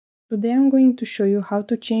Today I'm going to show you how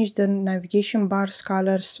to change the navigation bar's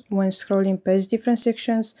colors when scrolling past different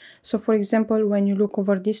sections. So for example, when you look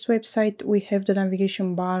over this website, we have the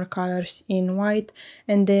navigation bar colors in white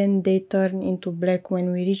and then they turn into black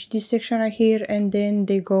when we reach this section right here and then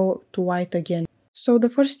they go to white again. So the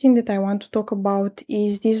first thing that I want to talk about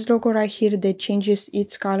is this logo right here that changes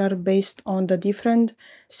its color based on the different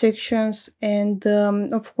sections, and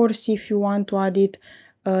of course if you want to add it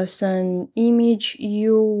as an image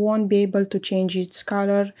you won't be able to change its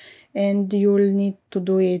color and you'll need to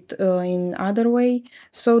do it in other way.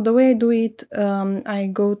 So the way I do it,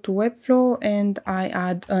 I go to Webflow and I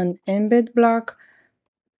add an embed block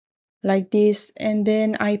like this, and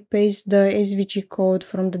then I paste the SVG code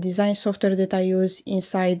from the design software that I use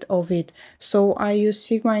inside of it. So I use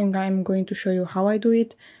Figma and I'm going to show you how I do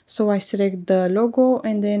it. So I select the logo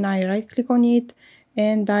and then I right click on it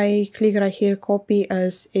and I click right here copy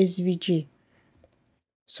as SVG.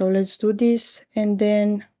 So let's do this and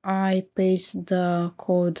then I paste the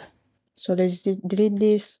code. So let's delete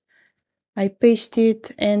this. I paste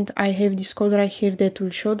it and I have this code right here that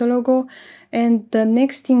will show the logo. And the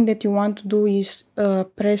next thing that you want to do is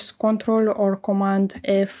press Ctrl or Command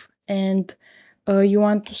F and you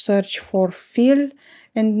want to search for fill,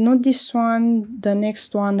 and not this one, the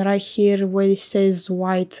next one right here where it says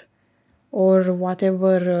white or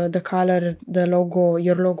whatever the color the logo,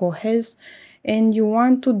 your logo has, and you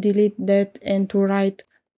want to delete that and to write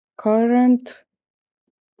current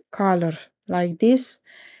color like this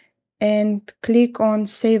and click on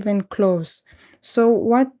save and close. So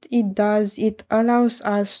what it does, it allows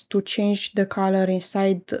us to change the color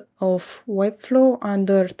inside of Webflow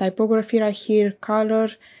under typography right here, color,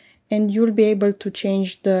 and you'll be able to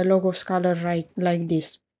change the logo's color right like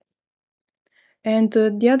this. And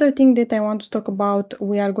the other thing that I want to talk about,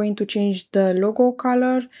 we are going to change the logo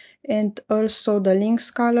color and also the links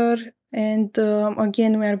color. And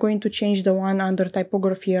again, we are going to change the one under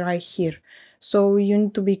typography right here. So you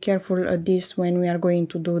need to be careful at this when we are going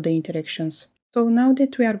to do the interactions. So now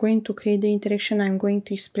that we are going to create the interaction, I'm going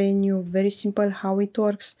to explain you very simple how it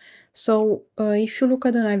works. So if you look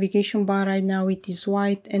at the navigation bar right now, it is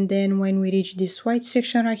white, and then when we reach this white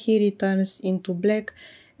section right here, it turns into black,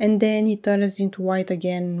 and then it turns into white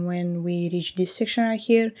again when we reach this section right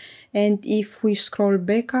here. And if we scroll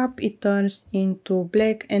back up, it turns into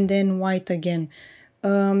black and then white again.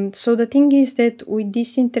 So the thing is that with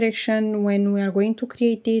this interaction, when we are going to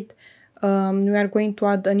create it, we are going to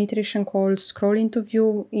add an iteration called scroll into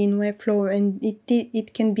view in Webflow, and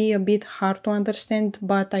it can be a bit hard to understand,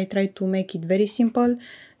 but I try to make it very simple.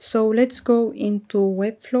 So let's go into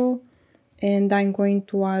Webflow and I'm going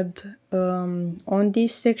to add on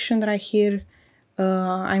this section right here,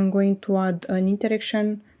 I'm going to add an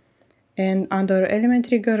interaction, and under element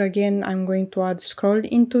trigger again I'm going to add scroll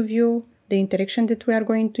into view, the interaction that we are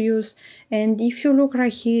going to use. And if you look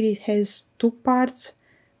right here, it has two parts.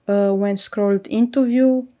 When scrolled into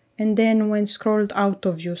view and then when scrolled out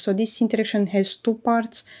of view. So this interaction has two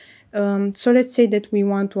parts. So let's say that we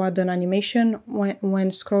want to add an animation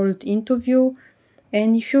when scrolled into view.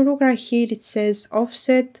 And if you look right here, it says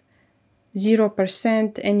offset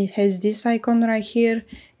 0% and it has this icon right here.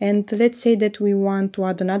 And let's say that we want to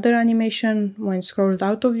add another animation when scrolled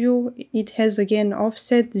out of view. It has again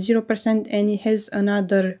offset 0% and it has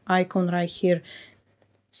another icon right here.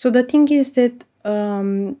 So the thing is that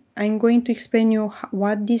I'm going to explain you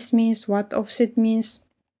what this means, what offset means.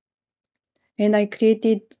 And I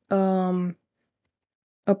created a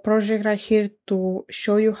project right here to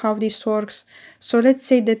show you how this works. So let's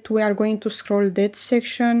say that we are going to scroll that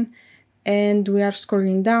section and we are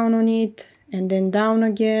scrolling down on it and then down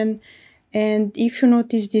again. And if you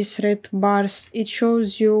notice these red bars, it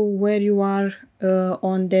shows you where you are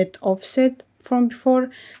on that offset from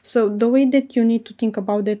before. So the way that you need to think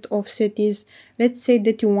about that offset is, let's say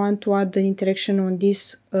that you want to add the interaction on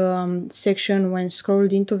this section when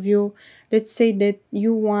scrolled into view. Let's say that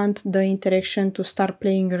you want the interaction to start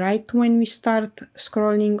playing right when we start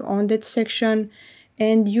scrolling on that section,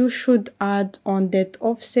 and you should add on that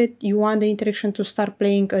offset, you want the interaction to start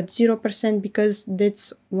playing at 0% because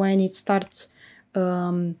that's when it starts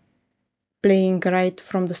playing right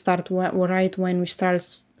from the start, right when we start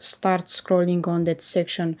scrolling on that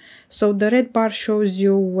section. So the red bar shows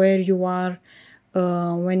you where you are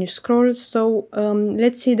when you scroll. So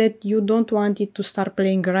let's say that you don't want it to start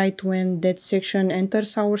playing right when that section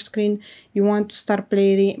enters our screen. You want to start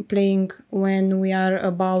playing when we are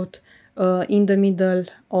about in the middle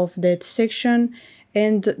of that section.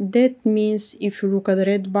 And that means if you look at the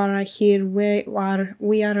red bar right here, we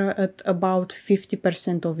are at about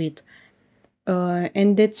 50% of it.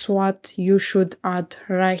 and that's what you should add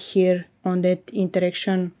right here on that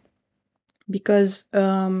interaction, because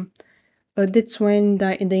that's when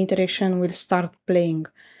the interaction will start playing.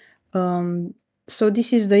 So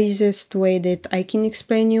this is the easiest way that I can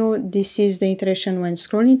explain you. This is the interaction when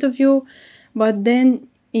scrolling to view, but then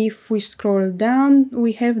if we scroll down,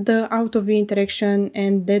 we have the out of view interaction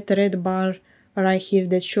and that red bar right here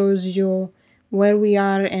that shows you where we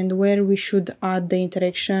are and where we should add the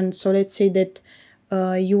interaction. So let's say that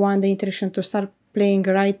you want the interaction to start playing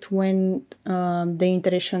right when the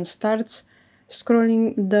interaction starts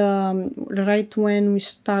scrolling, right when we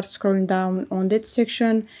start scrolling down on that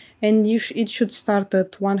section, and it should start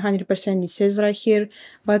at 100%, it says right here.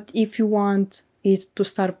 But if you want it to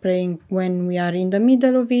start playing when we are in the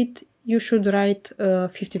middle of it, you should write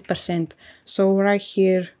 50%. So right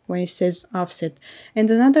here when it says offset. And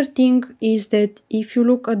another thing is that if you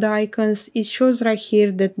look at the icons, it shows right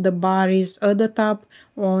here that the bar is at the top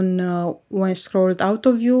on when scrolled out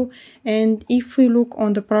of view, and if we look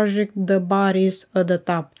on the project, the bar is at the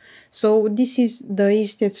top. So this is the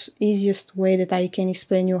easiest way that I can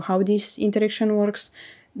explain you how this interaction works.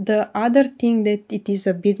 The other thing that it is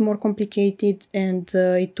a bit more complicated, and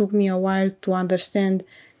it took me a while to understand,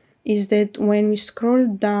 is that when we scroll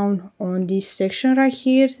down on this section right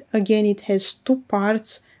here, again it has two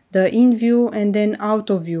parts, the in view and then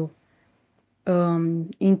out of view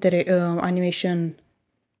animation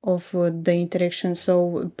of the interaction,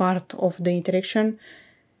 so part of the interaction.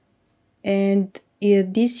 And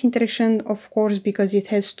this interaction, of course, because it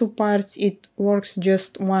has two parts, it works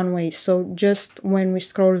just one way, so just when we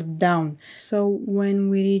scroll down. So when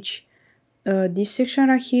we reach this section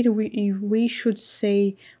right here, we should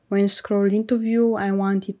say when scroll into view I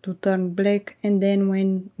want it to turn black, and then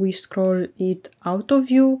when we scroll it out of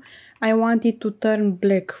view I want it to turn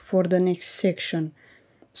black for the next section.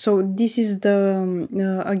 So this is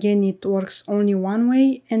the again it works only one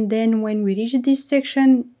way. And then when we reach this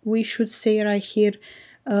section, we should say right here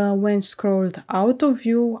when scrolled out of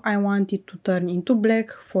view I want it to turn into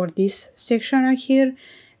black for this section right here,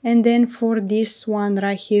 and then for this one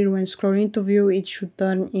right here when scrolling into view it should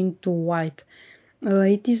turn into white.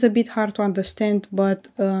 It is a bit hard to understand, but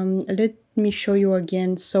let me show you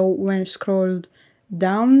again. So when scrolled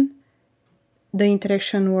down, the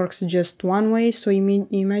interaction works just one way. So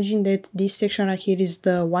imagine that this section right here is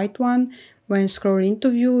the white one. When scrolled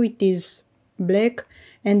into view it is black,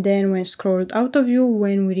 and then when scrolled out of view,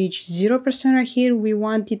 when we reach 0% right here, we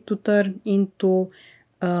want it to turn into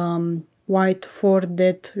white for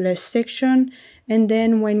that last section. And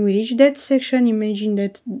then when we reach that section, imagine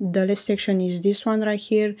that the last section is this one right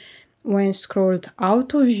here. When scrolled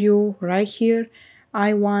out of view right here,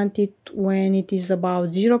 I want it when it is about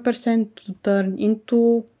 0% to turn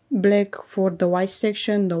into black for the white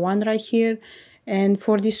section, the one right here. And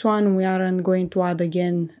for this one we aren't going to add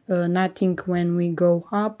again nothing when we go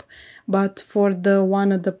up, but for the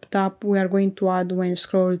one at the top we are going to add when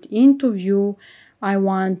scrolled into view I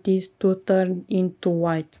want it to turn into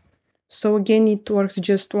white. So again it works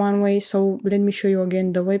just one way. So let me show you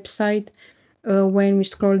again the website. When we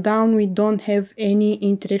scroll down we don't have any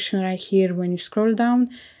interaction right here when you scroll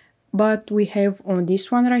down, but we have on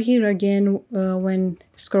this one right here again when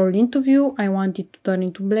scrolled into view I want it to turn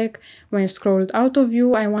into black, when scrolled out of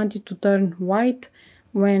view I want it to turn white,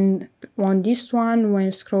 when on this one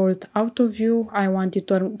when scrolled out of view I want it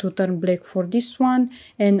to turn black for this one,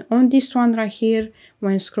 and on this one right here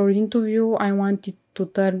when scrolled into view I want it to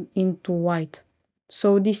turn into white.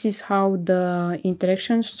 So this is how the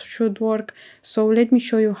interactions should work. So let me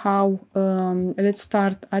show you how. Let's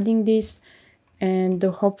start adding this, and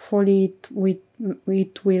hopefully it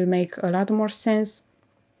will make a lot more sense.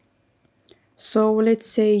 So let's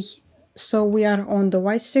say, so we are on the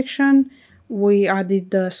white section, we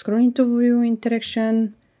added the scrolling to view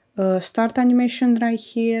interaction, start animation right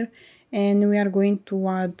here, and we are going to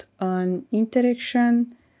add an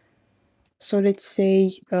interaction. So let's say,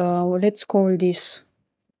 let's call this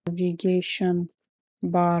navigation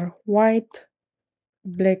bar white,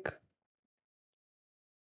 black,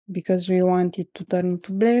 because we want it to turn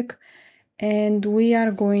into black. And we are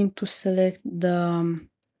going to select the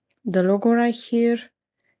logo right here,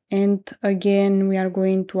 and again we are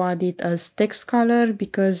going to add it as text color,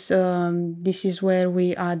 because this is where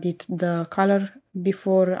we added the color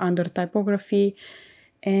before under typography,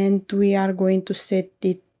 and we are going to set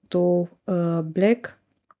it to black.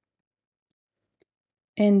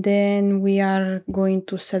 And then we are going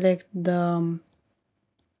to select the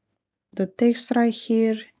text right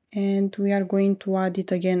here, and we are going to add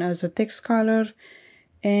it again as a text color,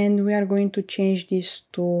 and we are going to change this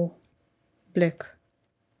to black.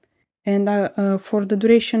 And for the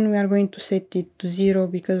duration, we are going to set it to 0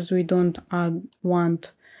 because we don't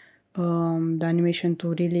want the animation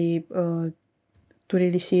to really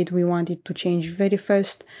see it. We want it to change very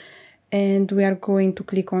fast. And we are going to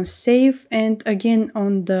click on save, and again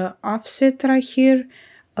on the offset right here,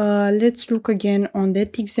 let's look again on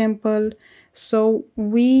that example. So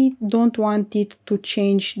we don't want it to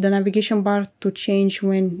change, the navigation bar to change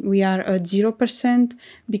when we are at 0%,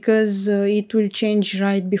 because it will change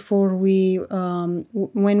right before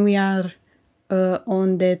when we are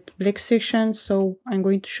on that black section. So I'm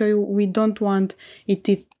going to show you, we don't want it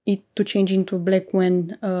to change into black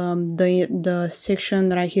when the section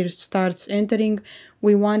right here starts entering.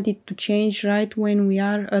 We want it to change right when we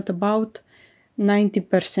are at about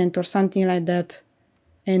 90% or something like that,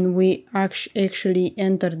 and we actually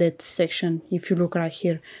enter that section, if you look right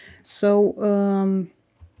here. So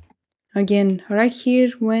again, right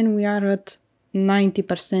here, when we are at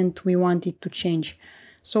 90%, we want it to change.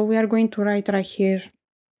 So we are going to write right here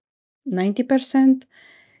 90%,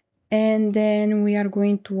 and then we are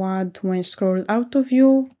going to add when scroll out of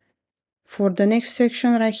view. For the next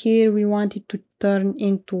section right here, we want it to turn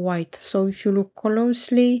into white. So if you look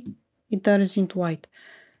closely, it turns into white.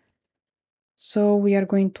 So we are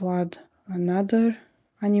going to add another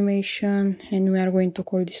animation, and we are going to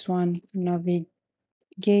call this one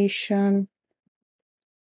navigation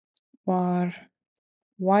bar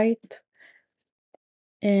white.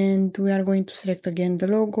 And we are going to select again the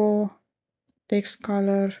logo, text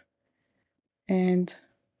color, and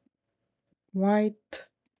white,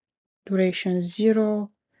 duration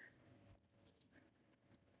 0.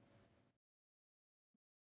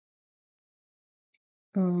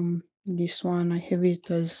 This one I have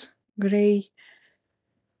it as gray.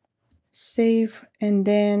 Save, and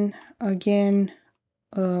then again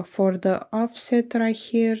for the offset right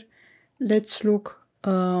here, let's look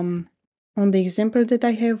on the example that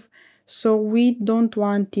I have. So we don't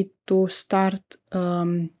want it to start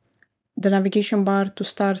the navigation bar to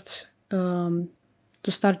start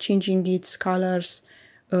changing its colors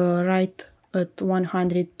right at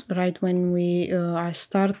 100, right when we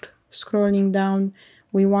start scrolling down.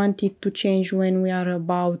 We want it to change when we are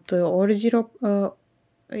about or either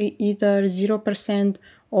 0%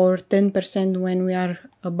 or 10%. When we are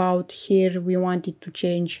about here, we want it to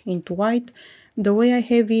change into white. The way I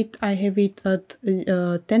have it at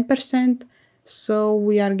 10%. So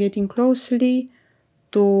we are getting closely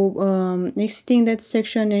to exiting that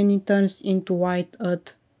section, and it turns into white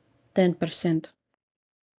at 10%.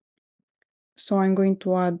 So I'm going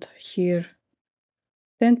to add here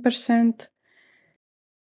 10%.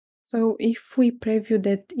 So if we preview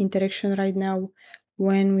that interaction right now,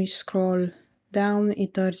 when we scroll down,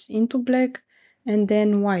 it turns into black and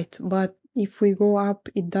then white. But if we go up,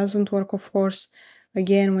 it doesn't work, of course.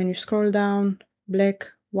 Again, when you scroll down,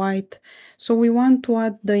 black, white. So we want to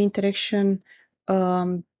add the interaction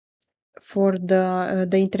for the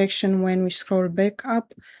interaction when we scroll back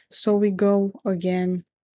up. So we go again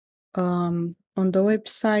on the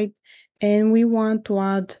website, and we want to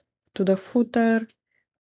add to the footer,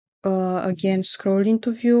 again scroll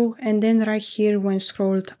into view, and then right here when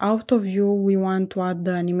scrolled out of view, we want to add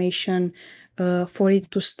the animation for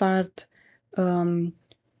it to start to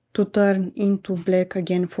turn into black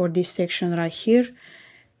again for this section right here.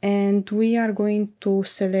 And we are going to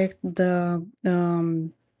select the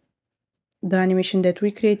animation that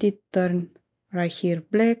we created, turn right here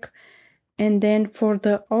black. And then for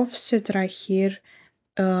the offset right here,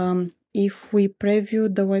 if we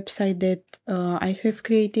preview the website that I have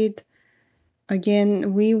created,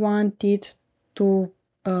 again we want it to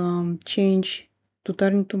change to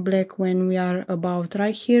turn to black when we are about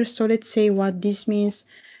right here. So let's say what this means.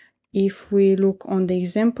 If we look on the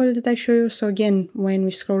example that I show you, so again when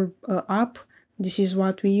we scroll up, this is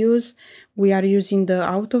what we use. We are using the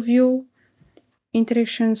out of view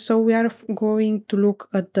interaction. So we are going to look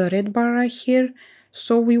at the red bar right here.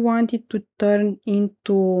 So we want it to turn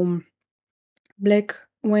into black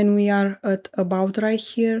when we are at about right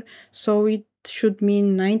here. So it should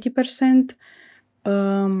mean 90%.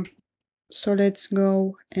 So let's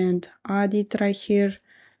go and add it right here.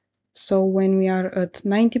 So when we are at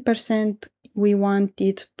 90%, we want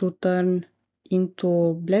it to turn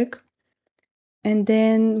into black. And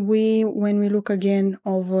then when we look again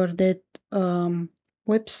over that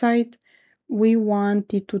website, we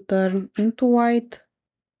want it to turn into white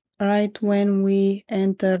right when we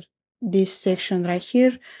enter this section right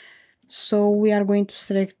here. So we are going to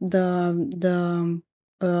select the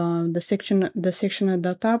section at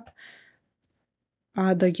the top,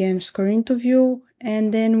 add again scroll into view,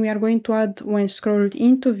 and then we are going to add when scrolled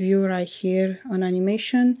into view right here an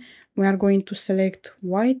animation. we are going to select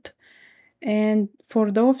white. And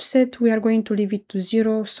for the offset, we are going to leave it to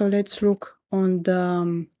 0. So let's look on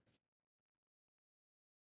the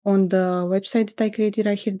website that I created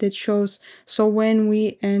right here that shows. So when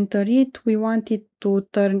we enter it, we want it to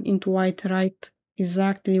turn into white right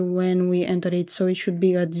exactly when we enter it. So it should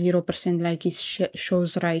be at 0% like it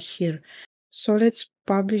shows right here. So let's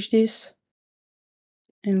publish this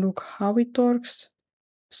and look how it works.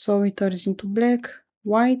 So it turns into black,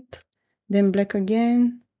 white, then black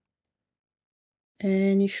again,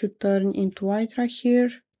 and it should turn into white right here.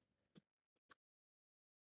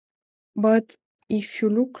 But if you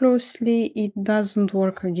look closely, it doesn't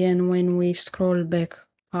work again when we scroll back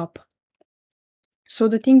up. So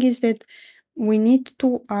the thing is that we need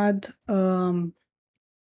to add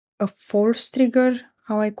a false trigger,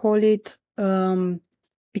 how I call it,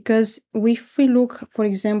 because if we look, for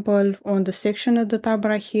example, on the section at the top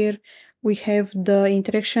right here, we have the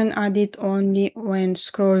interaction added only when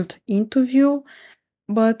scrolled into view.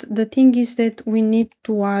 But the thing is that we need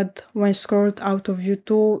to add when scrolled out of view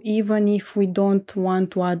too, even if we don't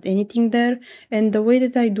want to add anything there. And the way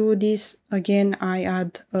that I do this, again, I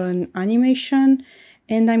add an animation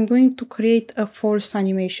and I'm going to create a false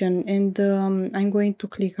animation. And I'm going to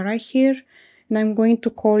click right here and I'm going to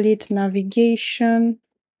call it navigation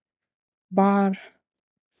bar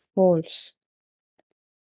false.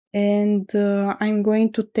 And I'm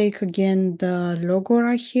going to take again the logo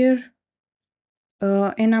right here.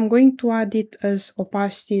 And I'm going to add it as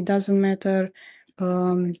opacity, doesn't matter,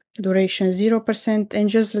 duration 0%, and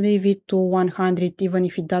just leave it to 100, even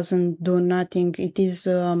if it doesn't do nothing. It is,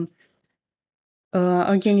 again,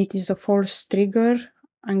 it is a false trigger.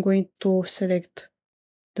 I'm going to select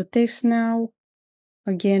the text now,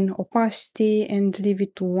 again, opacity, and leave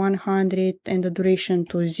it to 100 and the duration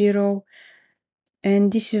to 0.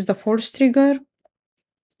 And this is the false trigger.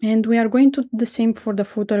 And we are going to do the same for the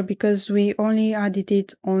footer because we only added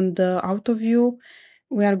it on the auto view.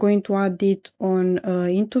 We are going to add it on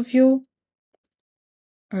into view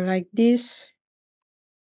like this.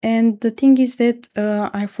 And the thing is that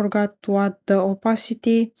I forgot to add the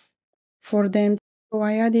opacity for them. So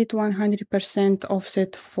I added 100%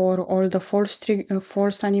 offset for all the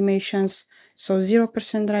false animations. So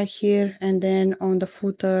 0% right here. And then on the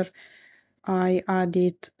footer, I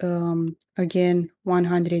added again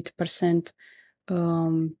 100%.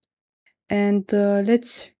 And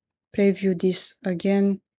let's preview this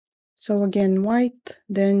again. So again white,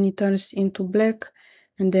 then it turns into black,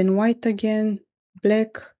 and then white again,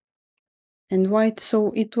 black, and white.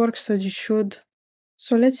 So it works as it should.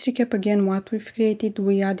 So let's recap again what we've created.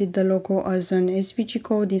 We added the logo as an SVG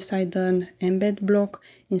code inside an embed block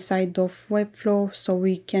inside of Webflow, so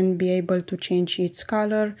we can be able to change its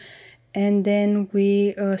color. And then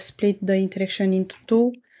we split the interaction into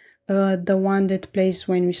two. The one that plays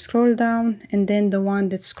when we scroll down, and then the one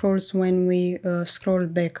that scrolls when we scroll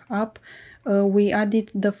back up. We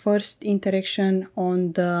added the first interaction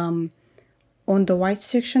on the white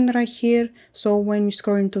section right here. So when we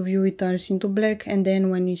scroll into view, it turns into black, and then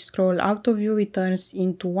when we scroll out of view, it turns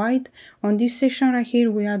into white. On this section right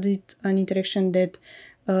here, we added an interaction that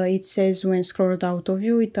it says when scrolled out of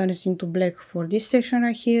view, it turns into black for this section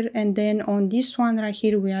right here. And then on this one right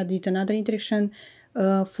here, we added another interaction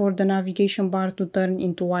for the navigation bar to turn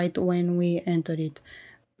into white when we enter it.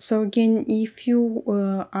 So again, if you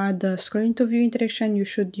add a scroll into view interaction, you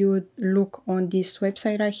should look on this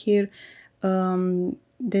website right here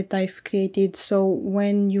that I've created. So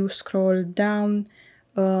when you scroll down,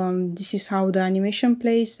 this is how the animation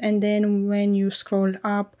plays, and then when you scroll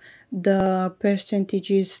up, the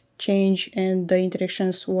percentages change and the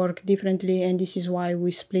interactions work differently, and this is why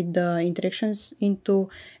we split the interactions into,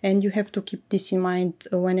 and you have to keep this in mind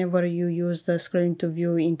whenever you use the scroll into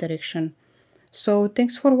view interaction. So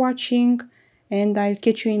thanks for watching, and I'll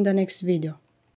catch you in the next video.